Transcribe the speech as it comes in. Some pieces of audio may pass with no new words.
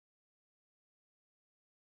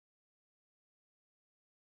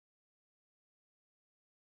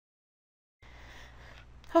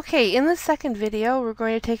Okay, in the second video, we're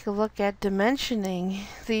going to take a look at dimensioning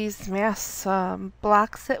these mass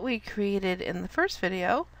blocks that we created in the first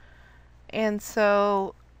video. And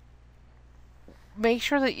so make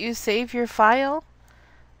sure that you save your file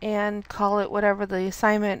and call it whatever the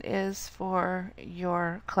assignment is for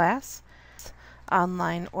your class,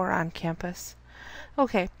 online or on campus.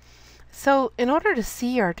 Okay, so in order to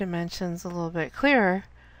see our dimensions a little bit clearer,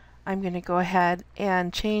 I'm going to go ahead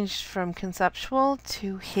and change from conceptual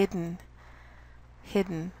to hidden.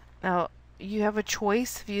 Now, you have a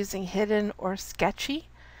choice of using hidden or sketchy.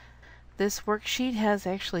 This worksheet has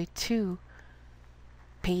actually 2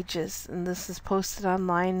 pages, and this is posted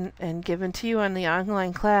online and given to you on the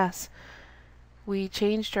online class. We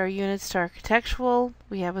changed our units to architectural.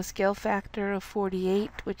 We have a scale factor of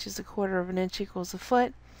 48, which is 1/4 of an inch equals a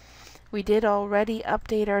foot. We did already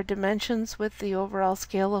update our dimensions with the overall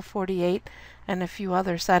scale of 48 and a few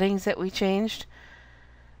other settings that we changed.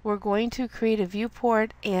 We're going to create a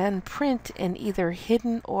viewport and print in either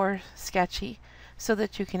hidden or sketchy so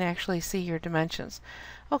that you can actually see your dimensions.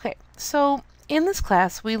 Okay, so in this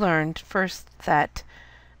class we learned first that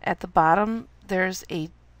at the bottom there's a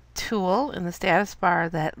tool in the status bar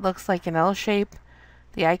that looks like an L shape.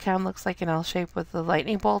 The icon looks like an L shape with the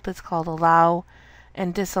lightning bolt. It's called allow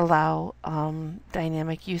and disallow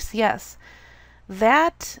dynamic UCS.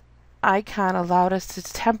 That icon allowed us to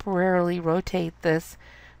temporarily rotate this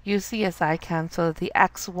UCS icon so that the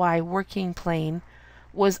XY working plane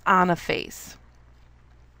was on a face.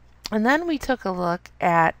 And then we took a look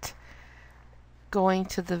at going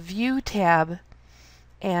to the View tab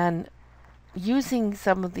and using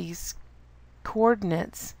some of these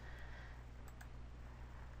coordinates.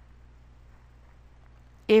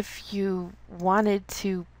 If you wanted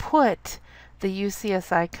to put the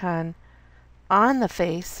UCS icon on the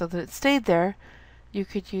face so that it stayed there, you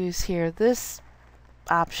could use here this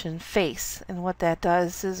option, face. And what that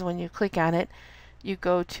does is when you click on it, you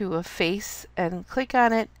go to a face and click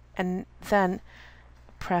on it and then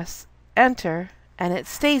press enter and it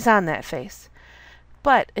stays on that face.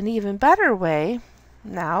 But an even better way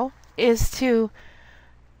now is to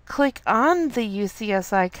click on the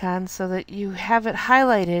UCS icon so that you have it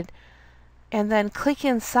highlighted and then click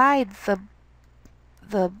inside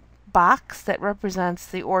the box that represents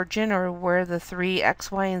the origin or where the 3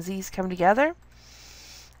 X, Y, and Z's come together.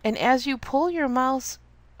 And as you pull your mouse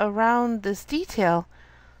around this detail,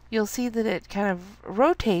 you'll see that it kind of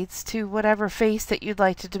rotates to whatever face that you'd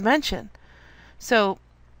like to dimension. So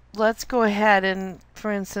let's go ahead and,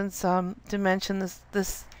 for instance, dimension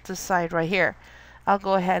this side right here. I'll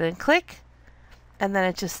go ahead and click, and then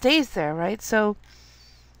it just stays there, right? So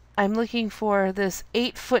I'm looking for this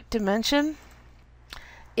 8-foot dimension.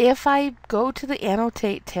 If I go to the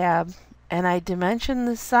Annotate tab and I dimension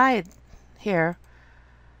this side here,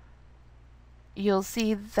 you'll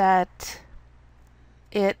see that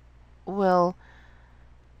it will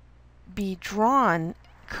be drawn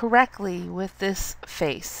correctly with this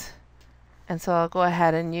face. And so I'll go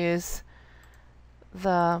ahead and use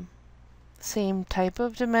the same type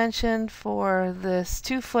of dimension for this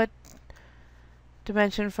 2-foot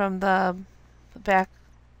dimension from the back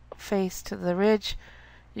face to the ridge.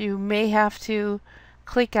 You may have to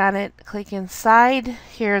click on it, click inside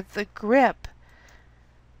here the grip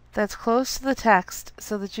that's close to the text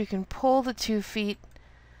so that you can pull the 2 feet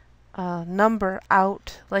number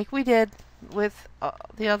out like we did with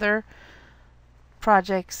the other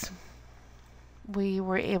projects. We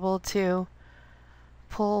were able to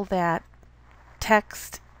pull that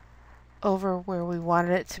text over where we wanted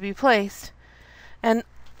it to be placed. And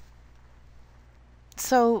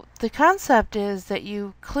so the concept is that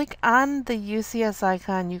you click on the UCS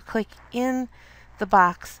icon, you click in the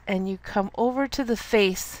box, and you come over to the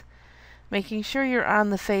face, making sure you're on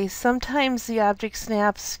the face. Sometimes the object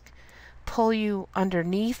snaps pull you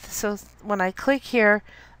underneath, so when I click here,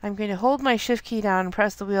 I'm going to hold my shift key down and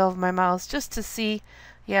press the wheel of my mouse just to see,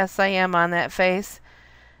 yes, I am on that face.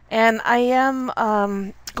 And I am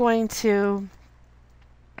going to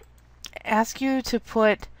ask you to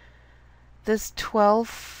put this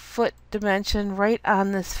 12-foot dimension right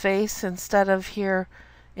on this face instead of here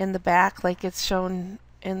in the back like it's shown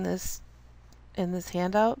in this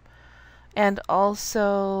handout. And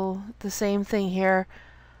also the same thing here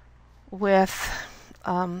with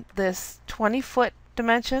this 20-foot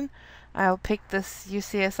dimension. I'll pick this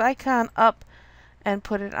UCS icon up and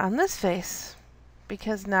put it on this face,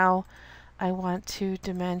 because now I want to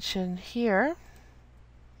dimension here.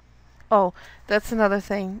 Oh, that's another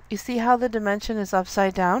thing. You see how the dimension is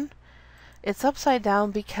upside down? It's upside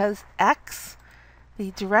down because X,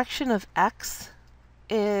 the direction of X,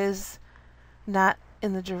 is not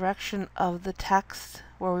in the direction of the text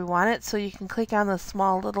where we want it. So you can click on the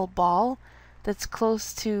small little ball that's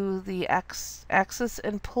close to the x-axis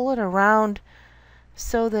and pull it around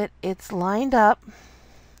so that it's lined up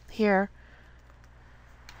here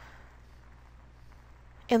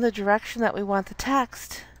in the direction that we want the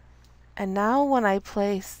text. And now when I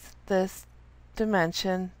place this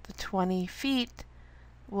dimension, the 20 feet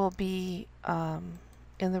will be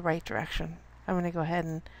in the right direction. I'm going to go ahead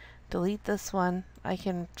and delete this one. I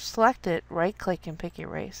can select it, right click and pick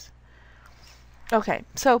erase. Okay,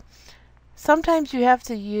 so sometimes you have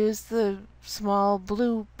to use the small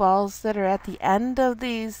blue balls that are at the end of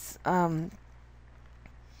these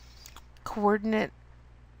coordinate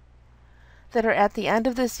that are at the end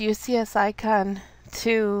of this UCS icon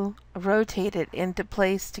to rotate it into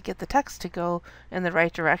place to get the text to go in the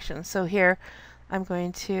right direction. So here I'm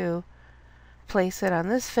going to place it on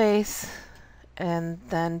this face and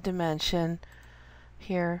then dimension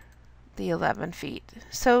here the 11 feet.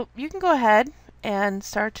 So you can go ahead and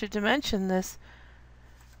start to dimension this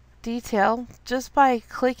detail just by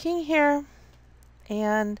clicking here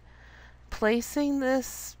and placing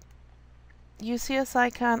this UCS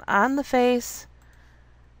icon on the face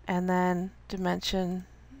and then dimension.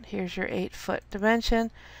 Here's your 8-foot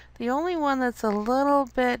dimension. The only one that's a little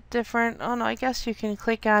bit different, oh no, I guess you can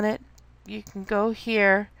click on it. You can go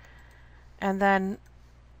here and then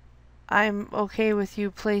I'm okay with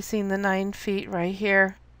you placing the 9 feet right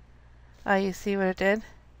here. You see what it did?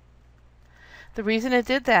 The reason it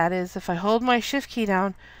did that is if I hold my shift key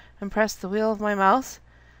down and press the wheel of my mouse,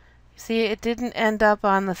 you see it didn't end up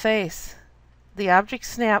on the face. The object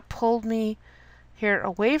snap pulled me here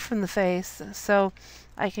away from the face, so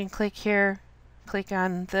I can click here, click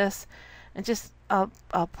on this, and just I'll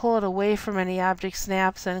pull it away from any object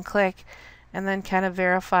snaps and click, and then kind of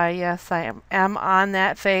verify, yes, I am on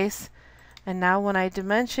that face. And now when I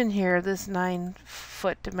dimension here, this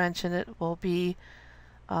 9-foot dimension, it will be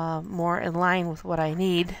more in line with what I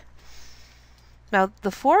need. Now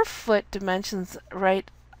the 4-foot dimensions right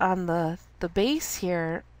on the base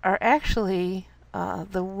here are actually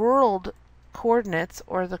the world coordinates,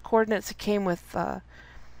 or the coordinates that came with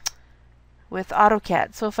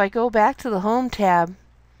AutoCAD. So if I go back to the Home tab,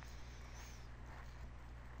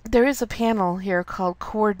 there is a panel here called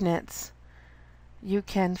Coordinates. You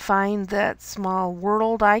can find that small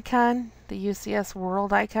world icon, the UCS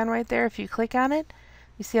world icon right there. If you click on it,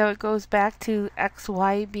 you see how it goes back to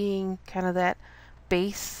XY being kind of that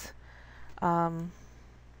base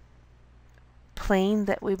plane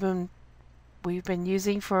that we've been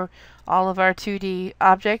using for all of our 2D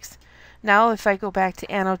objects. Now if I go back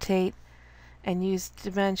to annotate and use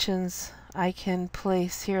dimensions, I can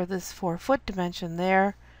place here this 4-foot dimension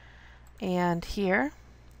there and here.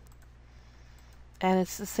 And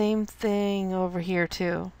it's the same thing over here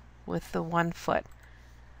too with the 1 foot.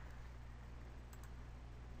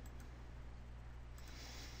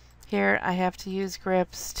 Here I have to use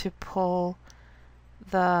grips to pull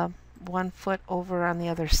the 1 foot over on the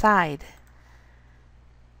other side.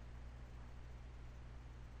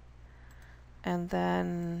 And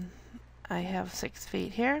then I have 6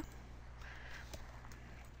 feet here.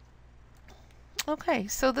 Okay,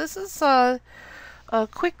 so this is a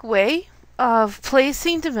quick way of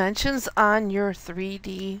placing dimensions on your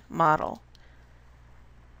 3D model.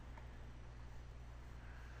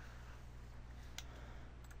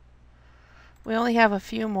 We only have a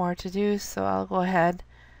few more to do, so I'll go ahead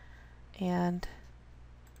and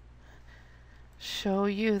show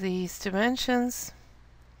you these dimensions.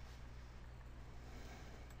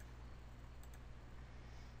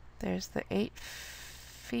 There's the 8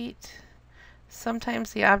 feet.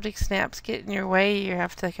 Sometimes the object snaps get in your way. You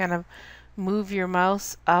have to kind of move your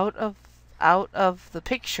mouse out of the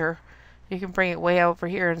picture. You can bring it way over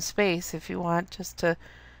here in space if you want, just to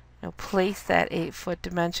place that 8-foot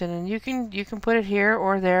dimension, and you can put it here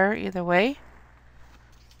or there, either way.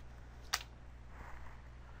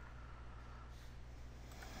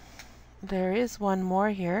 There is one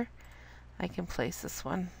more here. I can place this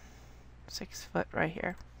one 6 foot right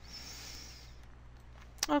here.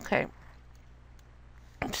 Okay,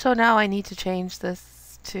 so now I need to change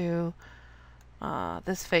this to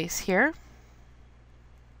this face here,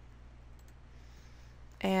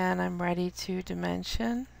 and I'm ready to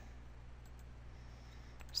dimension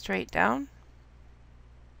straight down.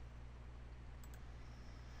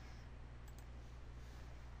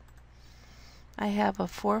 I have a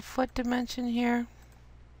 4-foot dimension here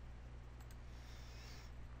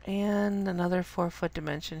and another 4-foot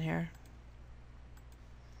dimension here.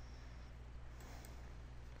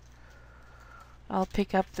 I'll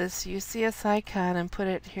pick up this UCS icon and put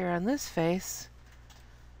it here on this face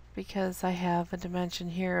because I have a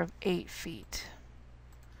dimension here of 8 feet.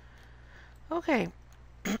 Okay,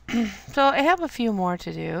 so I have a few more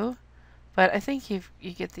to do, but I think you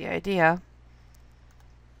get the idea.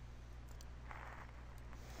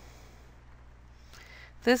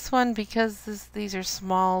 This one, because these are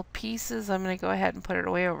small pieces, I'm going to go ahead and put it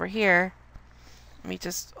away over here. Let me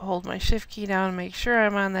just hold my shift key down and make sure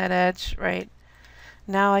I'm on that edge. Right.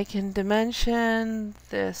 Now I can dimension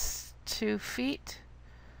this 2 feet.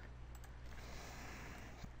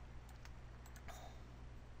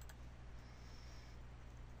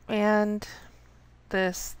 And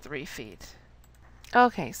this 3 feet.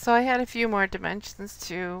 Okay, so I had a few more dimensions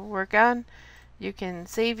to work on. You can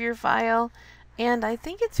save your file, and I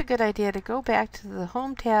think it's a good idea to go back to the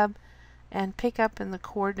Home tab and pick up in the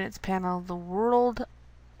Coordinates panel the World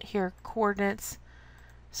here coordinates,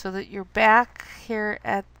 so that you're back here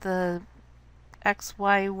at the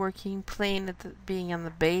XY working plane at being on the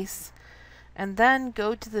base, and then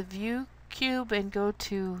go to the View cube and go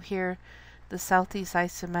to here the Southeast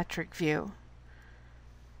isometric view.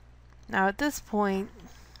 Now at this point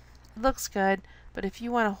it looks good, but if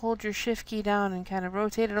you want to hold your shift key down and kind of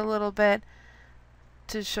rotate it a little bit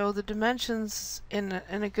to show the dimensions in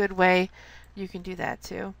a good way, you can do that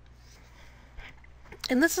too.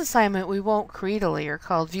 In this assignment we won't create a layer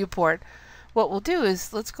called viewport. What we'll do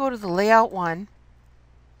is let's go to the layout one,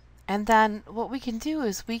 and then what we can do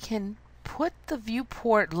is we can put the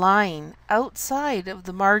viewport line outside of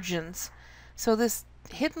the margins. So this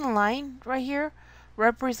hidden line right here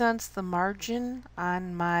represents the margin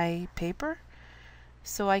on my paper.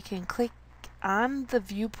 So I can click on the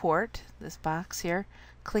viewport, this box here,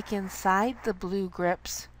 click inside the blue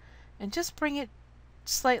grips, and just bring it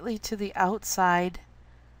slightly to the outside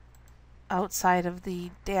of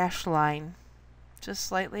the dash line. Just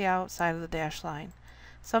slightly outside of the dash line.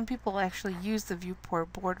 Some people actually use the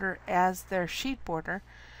viewport border as their sheet border.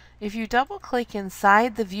 If you double click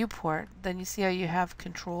inside the viewport, then you see how you have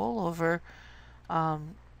control over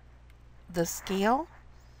the scale.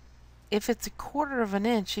 If it's 1/4 of an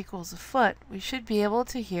inch equals a foot, we should be able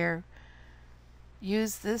to here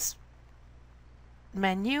use this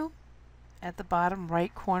menu at the bottom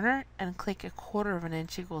right corner and click 1/4 of an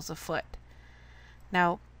inch equals a foot.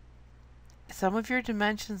 Now some of your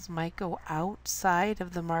dimensions might go outside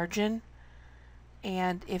of the margin,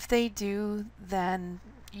 and if they do, then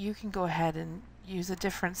you can go ahead and use a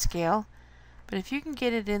different scale. But if you can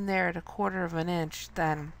get it in there at 1/4 of an inch,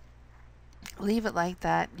 then leave it like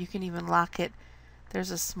that. You can even lock it. There's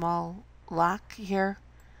a small lock here.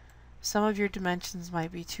 Some of your dimensions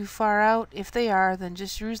might be too far out. If they are, then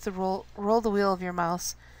just use the roll the wheel of your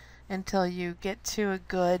mouse until you get to a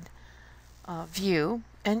good view.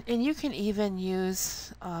 And you can even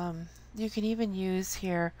use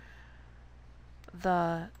here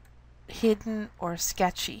the hidden or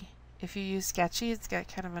sketchy. If you use sketchy, it's got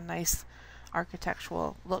kind of a nice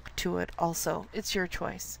architectural look to it also. It's your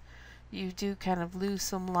choice. You do kind of lose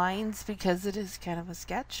some lines because it is kind of a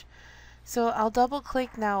sketch. So I'll double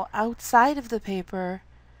click now outside of the paper,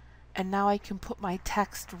 and now I can put my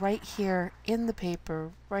text right here in the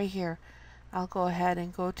paper, right here. I'll go ahead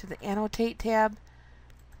and go to the Annotate tab,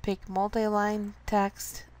 pick multi-line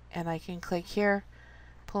text, and I can click here,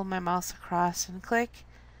 pull my mouse across and click.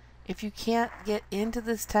 If you can't get into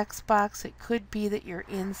this text box, it could be that you're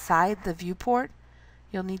inside the viewport.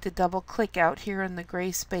 You'll need to double click out here in the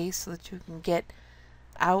gray space so that you can get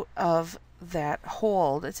out of that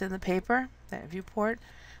hole that's in the paper, that viewport.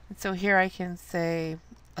 And so here I can say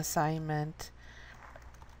assignment,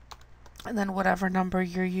 and then whatever number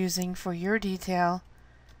you're using for your detail.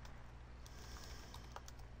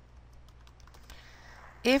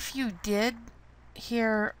 If you did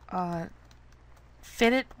here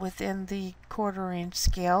fit it within the 1/4 inch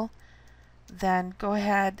scale, then go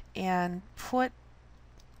ahead and put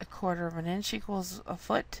 1/4 of an inch equals a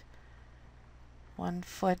foot. 1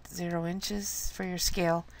 foot 0 inches for your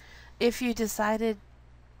scale. If you decided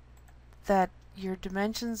that your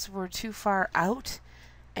dimensions were too far out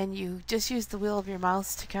and you just use the wheel of your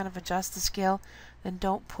mouse to kind of adjust the scale, then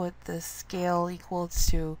don't put the scale equals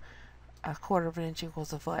to 1/4 of an inch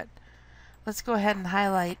equals a foot. Let's go ahead and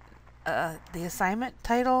highlight the assignment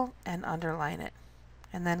title and underline it,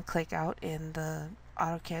 and then click out in the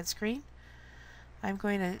AutoCAD screen. I'm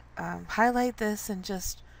going to highlight this and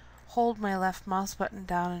just hold my left mouse button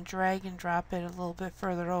down and drag and drop it a little bit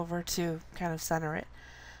further over to kind of center it.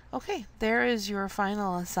 Okay, there is your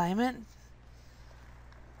final assignment,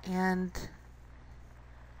 and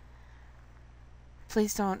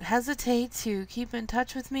please don't hesitate to keep in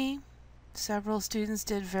touch with me. Several students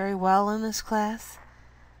did very well in this class.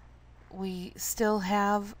 We still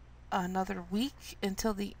have another week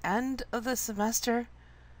until the end of the semester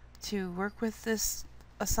to work with this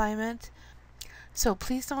assignment. So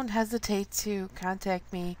please don't hesitate to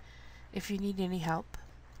contact me if you need any help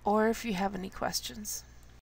or if you have any questions.